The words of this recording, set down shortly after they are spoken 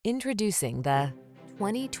Introducing the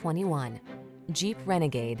 2021 Jeep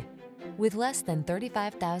Renegade. With less than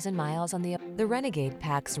 35,000 miles on the Renegade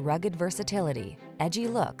packs rugged versatility, edgy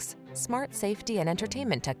looks, smart safety and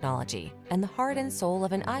entertainment technology, and the heart and soul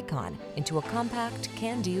of an icon into a compact,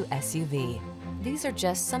 can-do SUV. These are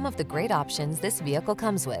just some of the great options this vehicle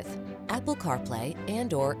comes with: Apple CarPlay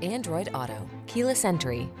and/or Android Auto, keyless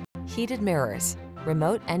entry, heated mirrors,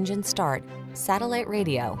 remote engine start, satellite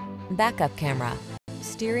radio, backup camera,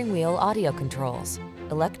 steering wheel audio controls,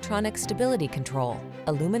 electronic stability control,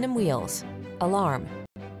 aluminum wheels, alarm.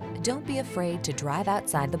 Don't be afraid to drive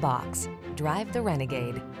outside the box. Drive the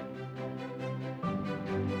Renegade.